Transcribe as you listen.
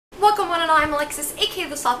channel. I'm Alexis, aka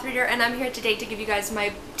The Sloth Reader, and I'm here today to give you guys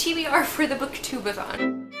my TBR for the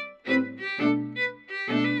BooktubeAthon.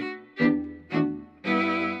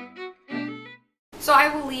 So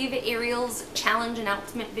I will leave Ariel's challenge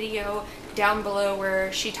announcement video down below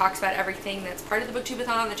where she talks about everything that's part of the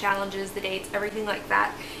BooktubeAthon, the challenges, the dates, everything like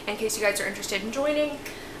that, in case you guys are interested in joining.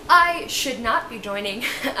 I should not be joining.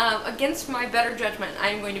 Against my better judgment, I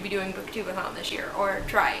am going to be doing BooktubeAthon this year, or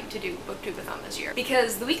trying to do BooktubeAthon this year,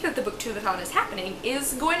 because the week that the BooktubeAthon is happening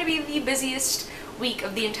is going to be the busiest week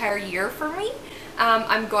of the entire year for me.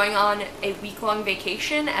 I'm going on a week-long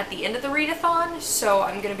vacation at the end of the readathon, so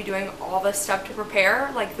I'm going to be doing all this stuff to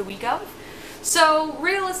prepare, like the week of. So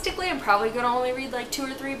realistically, I'm probably going to only read like 2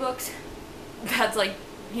 or 3 books. That's like,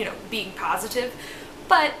 you know, being positive.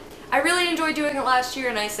 But I really enjoyed doing it last year,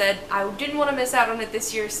 and I said I didn't want to miss out on it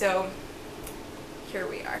this year, so here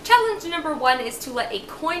we are. Challenge number 1 is to let a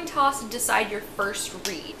coin toss decide your first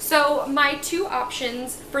read. So my 2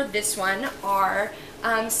 options for this one are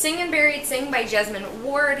Sing and Buried Sing by Jesmyn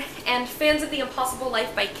Ward and Fans of the Impossible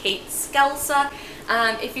Life by Kate Skelsa.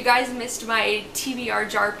 If you guys missed my TBR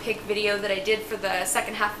jar pick video that I did for the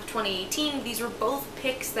second half of 2018, these were both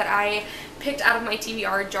picks that I picked out of my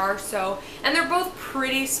TBR jar, and they're both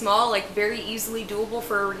pretty small, like very easily doable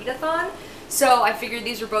for a readathon. So I figured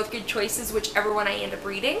these were both good choices, whichever one I end up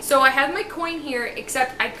reading. So I have my coin here,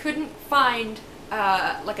 except I couldn't find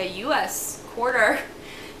like a US quarter.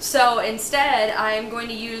 So instead, I'm going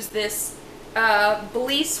to use this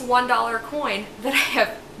Belize $1 coin that I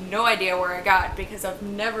have no idea where I got because I've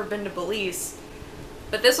never been to Belize.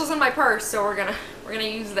 But this was in my purse, so we're gonna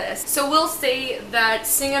use this. So we'll say that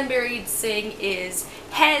Sing Unburied Sing is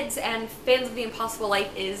heads and Fans of the Impossible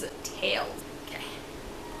Life is tails. Okay.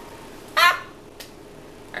 Ah!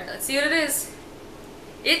 Alright, let's see what it is.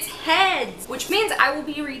 It's heads! Which means I will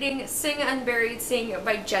be reading Sing Unburied Sing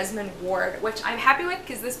by Jesmyn Ward, which I'm happy with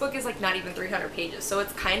because this book is like not even 300 pages, so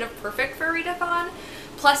it's kind of perfect for a readathon.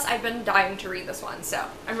 Plus, I've been dying to read this one, so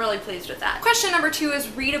I'm really pleased with that. Question number 2 is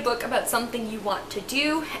read a book about something you want to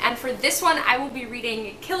do, and for this one, I will be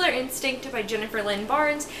reading Killer Instinct by Jennifer Lynn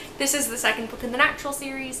Barnes. This is the 2nd book in the Natural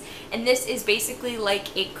series, and this is basically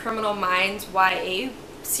like a Criminal Minds YA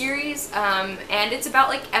series, and it's about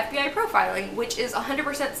like FBI profiling, which is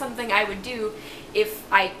 100% something I would do if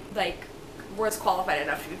I like was qualified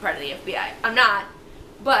enough to be part of the FBI. I'm not,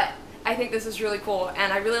 but I think this is really cool,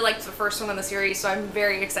 and I really liked the first one in the series, so I'm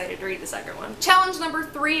very excited to read the second one. Challenge number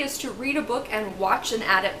 3 is to read a book and watch an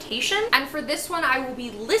adaptation, and for this one I will be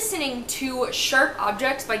listening to Sharp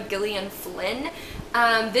Objects by Gillian Flynn.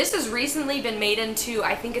 This has recently been made into,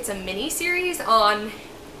 I think it's a mini-series on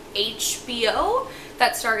HBO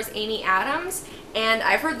that stars Amy Adams, and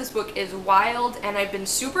I've heard this book is wild, and I've been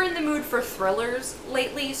super in the mood for thrillers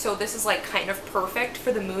lately, so this is like kind of perfect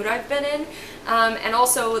for the mood I've been in. And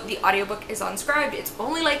also the audiobook is on Scribd. It's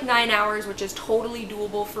only like 9 hours, which is totally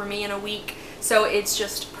doable for me in a week, so it's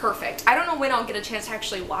just perfect. I don't know when I'll get a chance to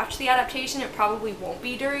actually watch the adaptation. It probably won't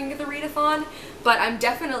be during the readathon, but I'm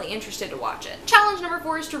definitely interested to watch it. Challenge number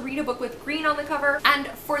 4 is to read a book with green on the cover, and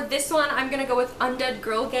for this one I'm gonna go with Undead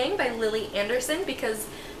Girl Gang by Lily Anderson because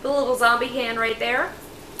the little zombie hand right there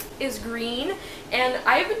is green, and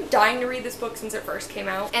I've been dying to read this book since it first came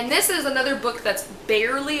out. And this is another book that's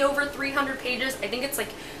barely over 300 pages. I think it's like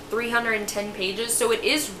 310 pages, so it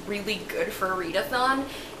is really good for a readathon.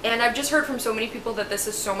 And I've just heard from so many people that this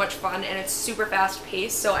is so much fun and it's super fast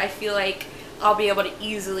paced, so I feel like I'll be able to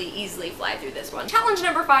easily fly through this one. Challenge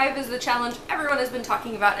number 5 is the challenge everyone has been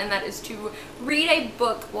talking about, and that is to read a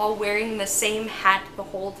book while wearing the same hat the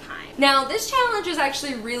whole time. Now, this challenge is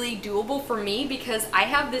actually really doable for me because I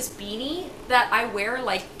have this beanie that I wear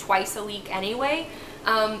like twice a week anyway.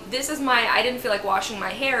 This is I didn't feel like washing my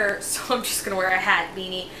hair, so I'm just gonna wear a hat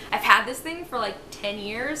beanie. I've had this thing for like 10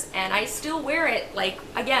 years and I still wear it like,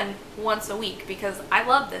 again, once a week because I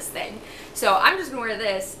love this thing. So I'm just gonna wear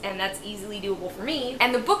this, and that's easily doable for me.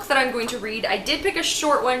 And the book that I'm going to read, I did pick a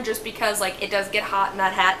short one just because like it does get hot in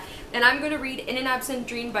that hat, and I'm going to read In an Absent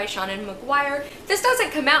Dream by Seanan McGuire. This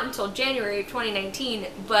doesn't come out until January of 2019,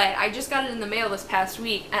 but I just got it in the mail this past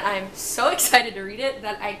week, and I'm so excited to read it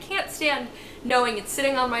that I can't stand knowing it's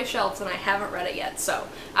sitting on my shelves and I haven't read it yet. So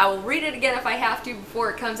I will read it again if I have to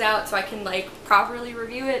before it comes out so I can like properly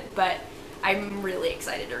review it, but I'm really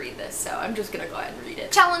excited to read this, so I'm just gonna go ahead and read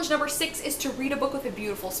it. Challenge number 6 is to read a book with a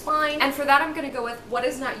beautiful spine, and for that I'm gonna go with What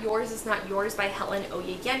Is Not Yours Is Not Yours by Helen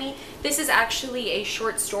Oyeyemi. This is actually a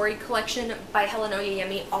short story collection by Helen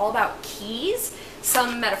Oyeyemi all about keys,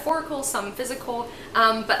 some metaphorical, some physical,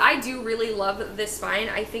 but I do really love this spine.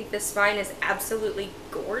 I think this spine is absolutely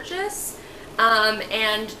gorgeous.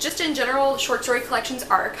 And just in general, short story collections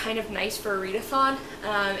are kind of nice for a readathon,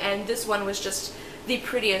 and this one was just the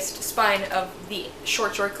prettiest spine of the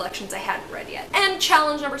short story collections I hadn't read yet. And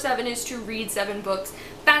challenge number 7 is to read 7 books.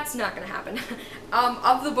 That's not gonna happen.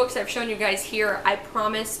 Of the books I've shown you guys here, I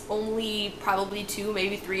promise only probably 2,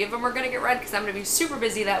 maybe 3 of them are gonna get read because I'm gonna be super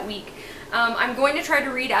busy that week. I'm going to try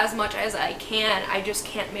to read as much as I can, I just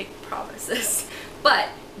can't make promises. But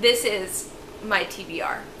this is my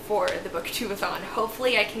TBR for the BooktubeAthon.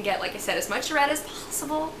 Hopefully I can get, like I said, as much read as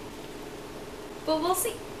possible, but we'll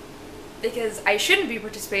see. Because I shouldn't be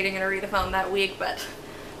participating in a readathon that week, but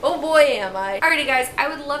oh boy am I. Alrighty guys, I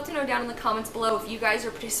would love to know down in the comments below if you guys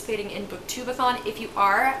are participating in BooktubeAthon. If you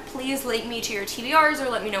are, please link me to your TBRs or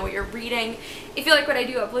let me know what you're reading. If you like what I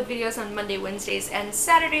do, I upload videos on Monday, Wednesdays, and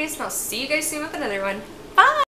Saturdays, and I'll see you guys soon with another one. Bye!